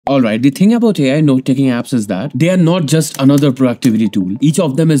Alright, the thing about AI note-taking apps is that they are not just another productivity tool. Each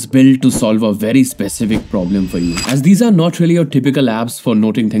of them is built to solve a very specific problem for you. As these are not really your typical apps for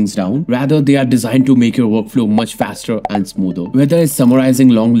noting things down, rather they are designed to make your workflow much faster and smoother. Whether it's summarizing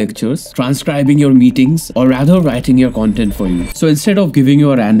long lectures, transcribing your meetings, or rather writing your content for you. So instead of giving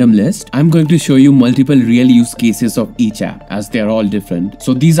you a random list, I'm going to show you multiple real use cases of each app as they are all different.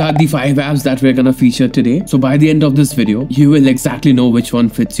 So these are the 5 apps that we're gonna feature today. So by the end of this video, you will exactly know which one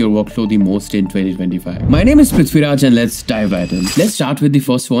fits your workflow the most in 2025. My name is Prithviraj and let's dive right in. Let's start with the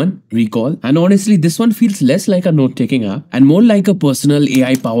first one, Recall. And honestly, this one feels less like a note-taking app and more like a personal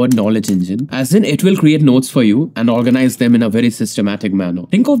AI-powered knowledge engine, as in it will create notes for you and organize them in a very systematic manner.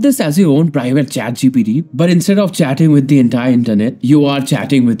 Think of this as your own private chat GPT, but instead of chatting with the entire internet, you are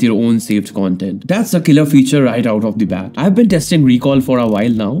chatting with your own saved content. That's a killer feature right out of the bat. I've been testing Recall for a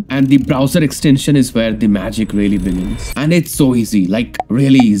while now, and the browser extension is where the magic really begins. And it's so easy, like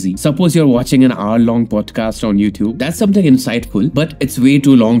really easy. Suppose you're watching an hour-long podcast on YouTube. That's something insightful, but it's way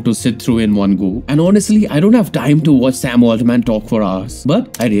too long to sit through in one go. And honestly, I don't have time to watch Sam Altman talk for hours,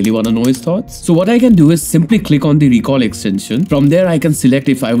 but I really want to know his thoughts. So what I can do is simply click on the Recall extension. From there, I can select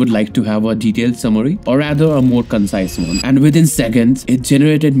if I would like to have a detailed summary or rather a more concise one. And within seconds, it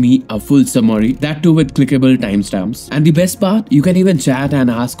generated me a full summary, that too with clickable timestamps. And the best part, you can even chat and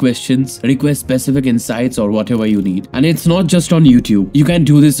ask questions, request specific insights or whatever you need. And it's not just on YouTube. You can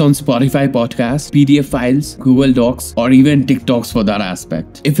do this on Spotify podcasts, PDF files, Google Docs, or even TikToks for that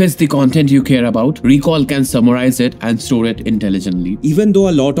aspect. If it's the content you care about, Recall can summarize it and store it intelligently. Even though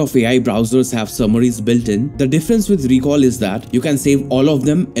a lot of AI browsers have summaries built in, the difference with Recall is that you can save all of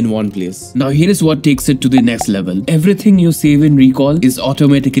them in one place. Now here is what takes it to the next level. Everything you save in Recall is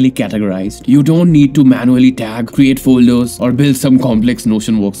automatically categorized. You don't need to manually tag, create folders, or build some complex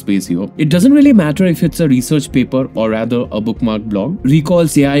Notion workspace here. It doesn't really matter if it's a research paper or rather a bookmark blog.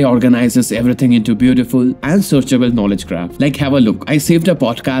 Recall's AI organizes everything into beautiful and searchable knowledge graph. Like, have a look. I saved a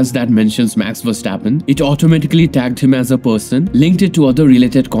podcast that mentions Max Verstappen. It automatically tagged him as a person, linked it to other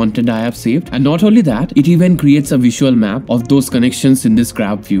related content I have saved, and not only that, it even creates a visual map of those connections in this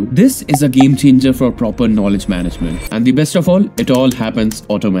graph view. This is a game changer for proper knowledge management. And the best of all, it all happens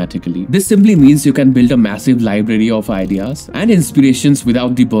automatically. This simply means you can build a massive library of ideas and inspirations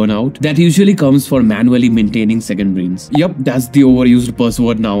without the burnout that usually comes for manually maintaining second brains. Yup, that's the overused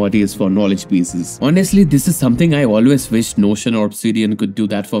buzzword nowadays for knowledge bases. Honestly, this is something I always wished Notion or Obsidian could do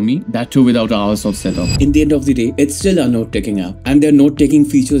that for me, that too without hours of setup. In the end of the day, it's still a note-taking app, and their note-taking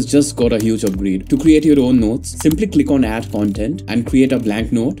features just got a huge upgrade. To create your own notes, simply click on Add Content and create a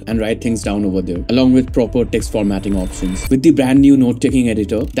blank note and write things down over there, along with proper text formatting options. With the brand new note-taking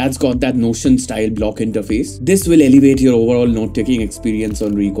editor that's got that Notion-style block interface, this will elevate your overall note-taking experience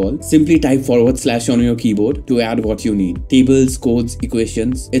on Recall. Simply type / on your keyboard to add what you need. Tables, codes,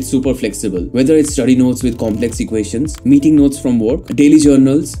 equations. It's super flexible. Whether it's study notes with complex equations, meeting notes from work, daily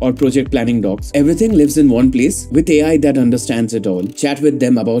journals, or project planning docs, everything lives in one place with AI that understands it all. Chat with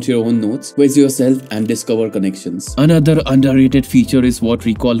them about your own notes, quiz yourself, and discover connections. Another underrated feature is what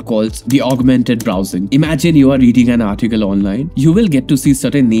Recall calls the augmented browsing. Imagine you are reading an article online. You will get to see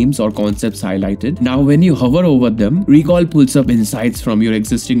certain names or concepts highlighted. Now when you hover over them, Recall pulls up insights from your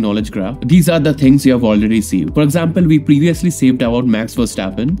existing knowledge graph. These are the things you have already saved. For example, we previously saved about Max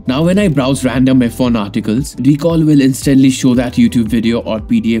Verstappen. Now when I browse random F1 articles, Recall will instantly show that YouTube video or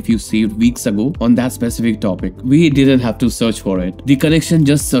PDF you saved weeks ago on that specific topic. We didn't have to search for it. The connection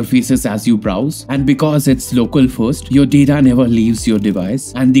just surfaces as you browse, and because it's local first, your data never leaves your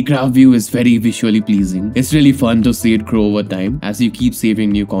device, and the graph view is very visually pleasing. It's really fun to see it grow over time as you keep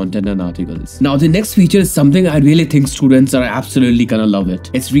saving new content and articles. Now the next feature is something I really think students are absolutely gonna love it.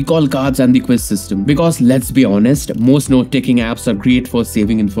 It's Recall cards and the quiz system. Because let's be honest, most note-taking apps are great for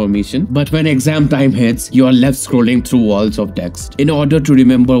saving information, but when exam time hits, you are left scrolling through walls of text in order to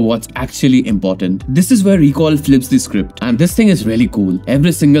remember what's actually important. This is where Recall flips the script, and this thing is really cool.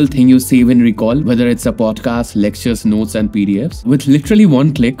 Every single thing you save in Recall, whether it's a podcast, lectures, notes, and PDFs, with literally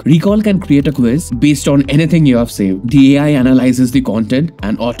one click, Recall can create a quiz based on anything you have saved. The AI analyzes the content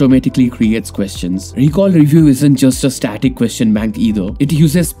and automatically creates questions. Recall Review isn't just a static question bank either. It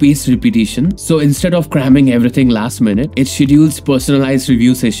uses spaced repetition, so instead of cramming everything last minute, it schedules personalized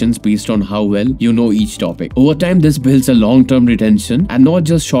review sessions based on how well you know each topic. Over time, this builds a long-term retention and not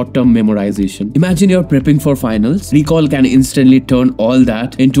just short-term memorization. Imagine you're prepping for finals. Recall can instantly turn all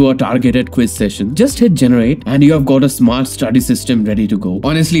that into a targeted quiz session. Just hit generate and you have got a smart study system ready to go.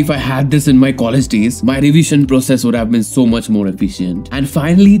 Honestly, if I had this in my college days, my revision process would have been so much more efficient. And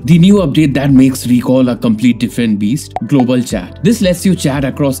finally, the new update that makes Recall a complete different beast, Global Chat. This lets you chat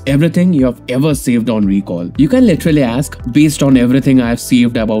across everything you have ever saved on Recall. You can literally ask, based on everything everything I have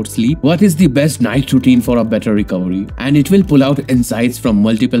saved about sleep, what is the best night routine for a better recovery, and it will pull out insights from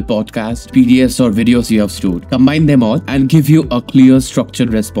multiple podcasts, PDFs or videos you have stored, combine them all and give you a clear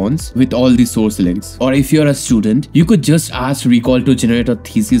structured response with all the source links. Or if you're a student, you could just ask Recall to generate a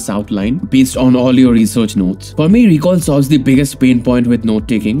thesis outline based on all your research notes. For me, Recall solves the biggest pain point with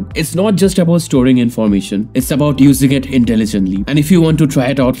note-taking. It's not just about storing information, it's about using it intelligently. And if you want to try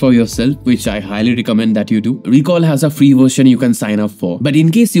it out for yourself, which I highly recommend that you do, Recall has a free version you can sign up for. But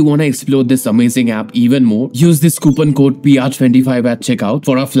in case you want to explore this amazing app even more, use this coupon code PR25 at checkout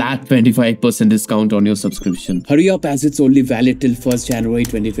for a flat 25% discount on your subscription. Hurry up as it's only valid till 1st January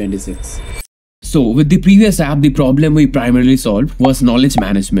 2026. So with the previous app, the problem we primarily solved was knowledge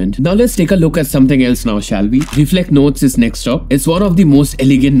management. Now let's take a look at something else now, shall we? Reflect Notes is next up. It's one of the most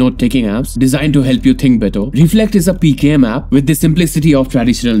elegant note-taking apps designed to help you think better. Reflect is a PKM app with the simplicity of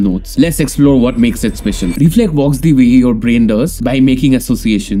traditional notes. Let's explore what makes it special. Reflect works the way your brain does by making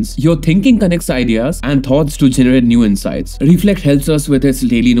associations. Your thinking connects ideas and thoughts to generate new insights. Reflect helps us with its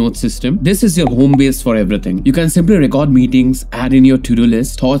daily note system. This is your home base for everything. You can simply record meetings, add in your to-do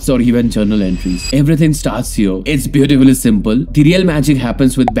list, thoughts or even journal entries. Everything starts here. It's beautifully simple. The real magic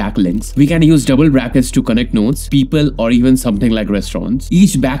happens with backlinks. We can use double brackets to connect notes, people, or even something like restaurants.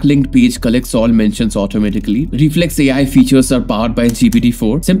 Each backlinked page collects all mentions automatically. Reflect's AI features are powered by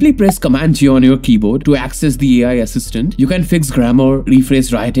GPT-4. Simply press Command G on your keyboard to access the AI assistant. You can fix grammar,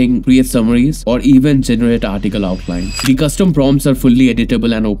 rephrase writing, create summaries, or even generate article outlines. The custom prompts are fully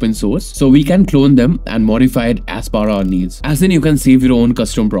editable and open source, so we can clone them and modify it as per our needs. As in, you can save your own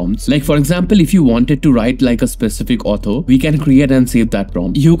custom prompts. Like for example, if you wanted to write like a specific author, we can create and save that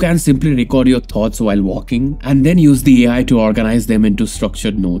prompt. You can simply record your thoughts while walking and then use the AI to organize them into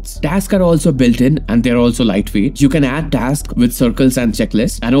structured notes. Tasks are also built in and they're also lightweight. You can add tasks with circles and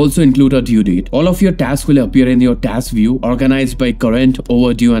checklists and also include a due date. All of your tasks will appear in your task view, organized by current,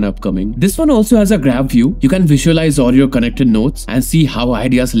 overdue and upcoming. This one also has a graph view. You can visualize all your connected notes and see how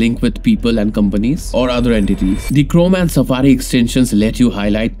ideas link with people and companies or other entities. The Chrome and Safari extensions let you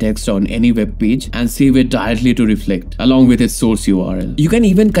highlight text on any web page and save it directly to Reflect along with its source URL. You can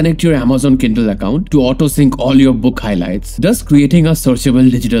even connect your Amazon Kindle account to auto-sync all your book highlights, thus creating a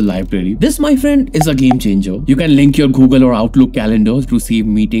searchable digital library. This, my friend, is a game changer. You can link your Google or Outlook calendars to save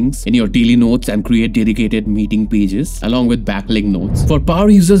meetings in your daily notes and create dedicated meeting pages along with backlink notes. For power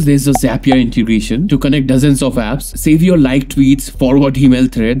users, there's a Zapier integration to connect dozens of apps, save your liked tweets, forward email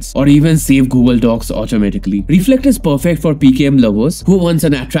threads, or even save Google Docs automatically. Reflect is perfect for PKM lovers who wants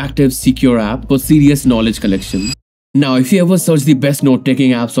an attractive, secure app for serious knowledge collection. Now, if you ever search the best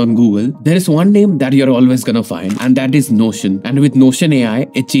note-taking apps on Google, there is one name that you're always gonna find, and that is Notion. And with Notion AI,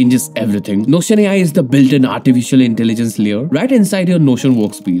 it changes everything. Notion AI is the built-in artificial intelligence layer right inside your Notion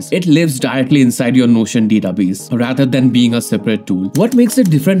workspace. It lives directly inside your Notion database, rather than being a separate tool. What makes it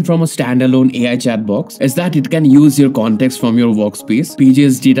different from a standalone AI chat box is that it can use your context from your workspace,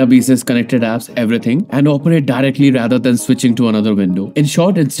 pages, databases, connected apps, everything, and operate directly rather than switching to another window. In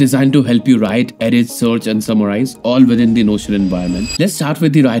short, it's designed to help you write, edit, search, and summarize all within the Notion environment. Let's start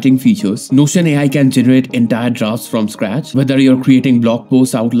with the writing features. Notion AI can generate entire drafts from scratch, whether you're creating blog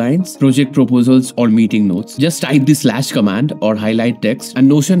post outlines, project proposals, or meeting notes. Just type the / command or highlight text and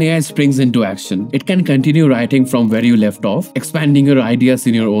Notion AI springs into action. It can continue writing from where you left off, expanding your ideas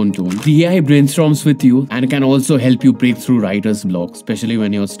in your own tone. The AI brainstorms with you and can also help you break through writer's block, especially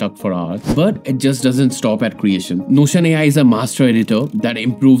when you're stuck for hours. But it just doesn't stop at creation. Notion AI is a master editor that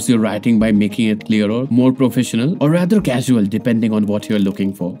improves your writing by making it clearer, more professional, or rather casual depending on what you're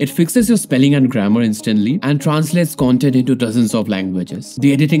looking for. It fixes your spelling and grammar instantly and translates content into dozens of languages.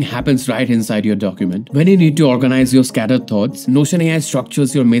 The editing happens right inside your document. When you need to organize your scattered thoughts, Notion AI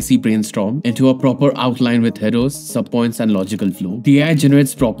structures your messy brainstorm into a proper outline with headers, subpoints, and logical flow. The AI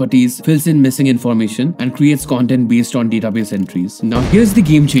generates properties, fills in missing information, and creates content based on database entries. Now here's the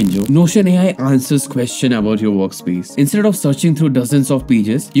game changer. Notion AI answers questions about your workspace. Instead of searching through dozens of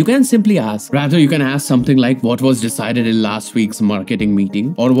pages, you can simply ask. Rather, you can ask something like, what was decided in last week's marketing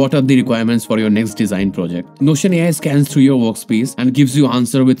meeting, or what are the requirements for your next design project. Notion AI scans through your workspace and gives you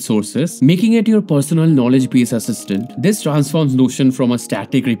answer with sources, making it your personal knowledge base assistant. This transforms Notion from a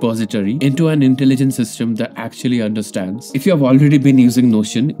static repository into an intelligent system that actually understands. If you have already been using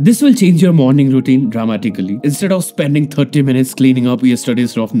Notion, this will change your morning routine dramatically. Instead of spending 30 minutes cleaning up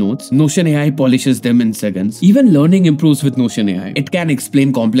yesterday's rough notes, Notion AI polishes them in seconds. Even learning improves with Notion AI. It can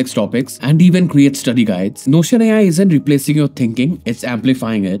explain complex topics and even create study guides. Notion AI isn't replacing your thinking, it's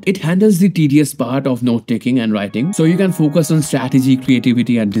amplifying it. It handles the tedious part of note-taking and writing, so you can focus on strategy,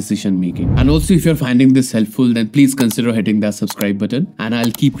 creativity, and decision making. And also, if you're finding this helpful, then please consider hitting that subscribe button, and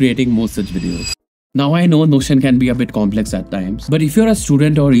I'll keep creating more such videos. Now I know Notion can be a bit complex at times, but if you're a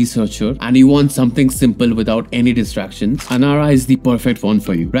student or researcher and you want something simple without any distractions, Anara is the perfect one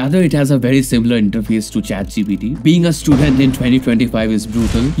for you. Rather, it has a very similar interface to ChatGPT. Being a student in 2025 is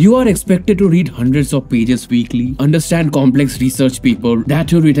brutal. You are expected to read hundreds of pages weekly, understand complex research papers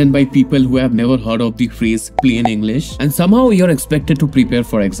that are written by people who have never heard of the phrase plain English, and somehow you're expected to prepare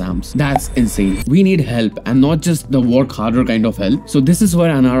for exams. That's insane. We need help, and not just the work harder kind of help. So this is where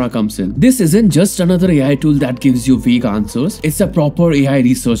Anara comes in. This isn't just another AI tool that gives you vague answers. It's a proper AI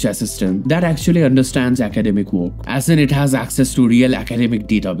research assistant that actually understands academic work, as in it has access to real academic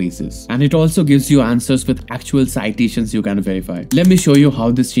databases, and it also gives you answers with actual citations you can verify. Let me show you how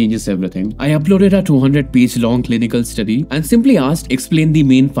this changes everything. I uploaded a 200-page long clinical study and simply asked, explain the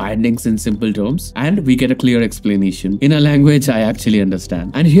main findings in simple terms, and we get a clear explanation in a language I actually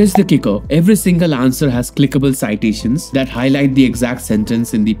understand. And here's the kicker. Every single answer has clickable citations that highlight the exact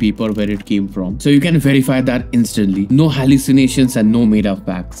sentence in the paper where it came from. So you can verify that instantly. No hallucinations and no made up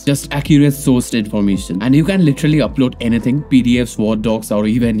facts. Just accurate sourced information. And you can literally upload anything, PDFs, Word docs, or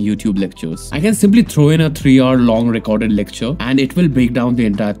even YouTube lectures. I can simply throw in a 3-hour long recorded lecture and it will break down the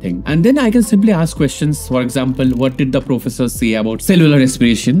entire thing. And then I can simply ask questions. For example, what did the professor say about cellular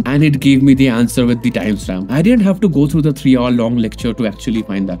respiration? And it gave me the answer with the timestamp. I didn't have to go through the 3-hour long lecture to actually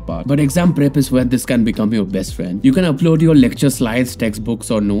find that part. But exam prep is where this can become your best friend. You can upload your lecture slides,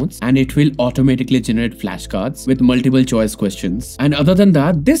 textbooks, or notes, and it will automatically generate flashcards with multiple choice questions. And other than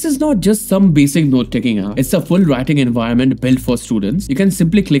that, this is not just some basic note-taking app. It's a full writing environment built for students. You can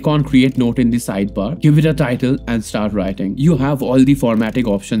simply click on create note in the sidebar, give it a title, and start writing. You have all the formatting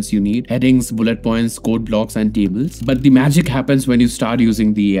options you need: headings, bullet points, code blocks, and tables. But the magic happens when you start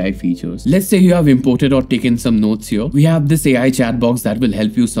using the AI features. Let's say you have imported or taken some notes here. We have this AI chat box that will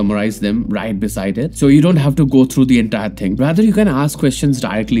help you summarize them right beside it, so you don't have to go through the entire thing. Rather, you can ask questions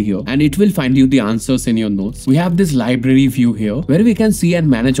directly here and it will find you the answers in your notes. We have this library view here where we can see and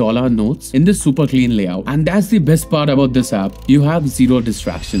manage all our notes in this super clean layout. And that's the best part about this app. You have zero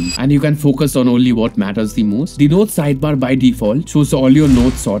distractions and you can focus on only what matters the most. The notes sidebar by default shows all your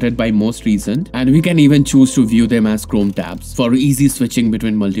notes sorted by most recent, and we can even choose to view them as Chrome tabs for easy switching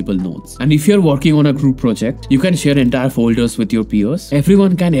between multiple notes. And if you're working on a group project, you can share entire folders with your peers.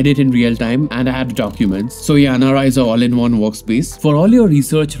 Everyone can edit in real time and add documents. So yeah, Anara is an all-in-one workspace for all your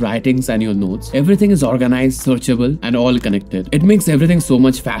research, writings, and your notes. Everything is organized, searchable, and all connected. It makes everything so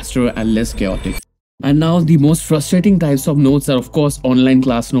much faster and less chaotic. And now the most frustrating types of notes are of course online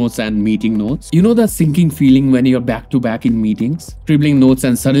class notes and meeting notes. You know that sinking feeling when you're back to back in meetings, scribbling notes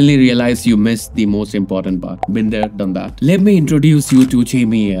and suddenly realize you missed the most important part. Been there, done that. Let me introduce you to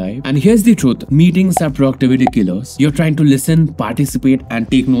Jamie AI. And here's the truth. Meetings are productivity killers. You're trying to listen, participate, and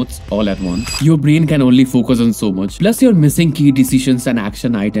take notes all at once. Your brain can only focus on so much. Plus you're missing key decisions and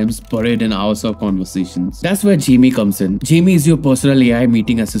action items buried in hours of conversations. That's where Jamie comes in. Jamie is your personal AI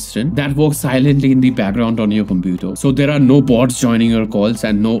meeting assistant that works silently in the background on your computer. So there are no bots joining your calls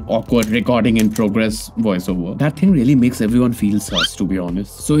and no awkward recording in progress voiceover. That thing really makes everyone feel sus, to be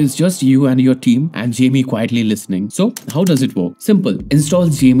honest. So it's just you and your team and Jamie quietly listening. So how does it work? Simple. Install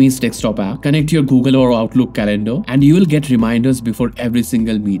Jamie's desktop app, connect your Google or Outlook calendar, and you will get reminders before every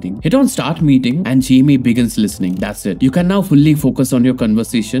single meeting. Hit on start meeting and Jamie begins listening. That's it. You can now fully focus on your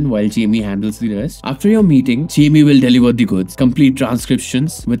conversation while Jamie handles the rest. After your meeting, Jamie will deliver the goods, complete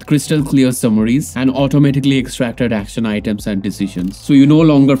transcriptions with crystal clear summaries, and automatically extracted action items and decisions. So you no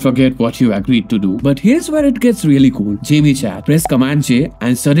longer forget what you agreed to do. But here's where it gets really cool. Jamie chat. Press Command J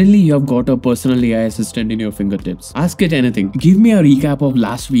and suddenly you have got a personal AI assistant in your fingertips. Ask it anything. Give me a recap of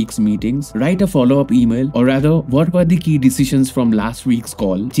last week's meetings. Write a follow-up email, or rather, what were the key decisions from last week's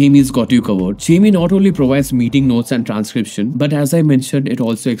call? Jamie's got you covered. Jamie not only provides meeting notes and transcription, but as I mentioned, it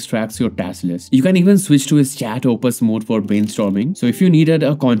also extracts your task list. You can even switch to his chat opus mode for brainstorming. So if you needed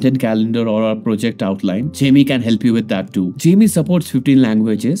a content calendar or a project outline, Jamie can help you with that too. Jamie supports 15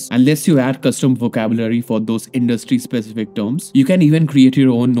 languages and lets you add custom vocabulary for those industry specific terms. You can even create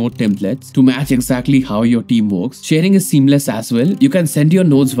your own note templates to match exactly how your team works. Sharing is seamless as well. You can send your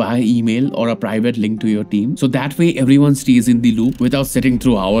notes via email or a private link to your team, so that way everyone stays in the loop without sitting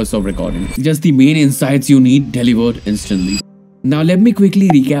through hours of recording. Just the main insights you need delivered instantly. Now let me quickly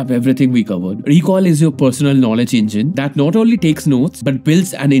recap everything we covered. Recall is your personal knowledge engine that not only takes notes but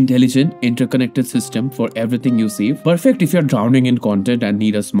builds an intelligent, interconnected system for everything you save. Perfect if you're drowning in content and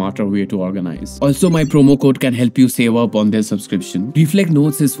need a smarter way to organize. Also, my promo code can help you save up on their subscription. Reflect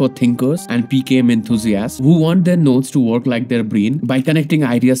Notes is for thinkers and PKM enthusiasts who want their notes to work like their brain by connecting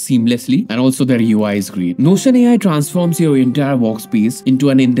ideas seamlessly, and also their UI is great. Notion AI transforms your entire workspace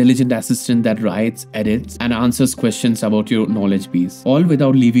into an intelligent assistant that writes, edits, and answers questions about your knowledge knowledge base, all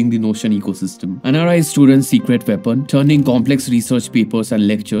without leaving the Notion ecosystem. Anara is students' secret weapon, turning complex research papers and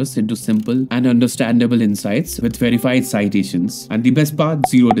lectures into simple and understandable insights with verified citations. And the best part,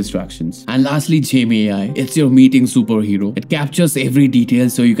 zero distractions. And lastly, Jamie AI. It's your meeting superhero. It captures every detail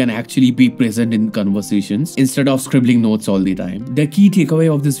so you can actually be present in conversations instead of scribbling notes all the time. The key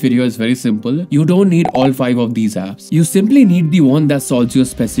takeaway of this video is very simple. You don't need all 5 of these apps. You simply need the one that solves your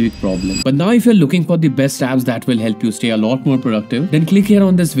specific problem. But now if you're looking for the best apps that will help you stay a lot more productive, then click here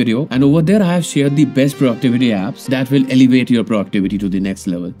on this video, and over there I have shared the best productivity apps that will elevate your productivity to the next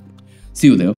level. See you there.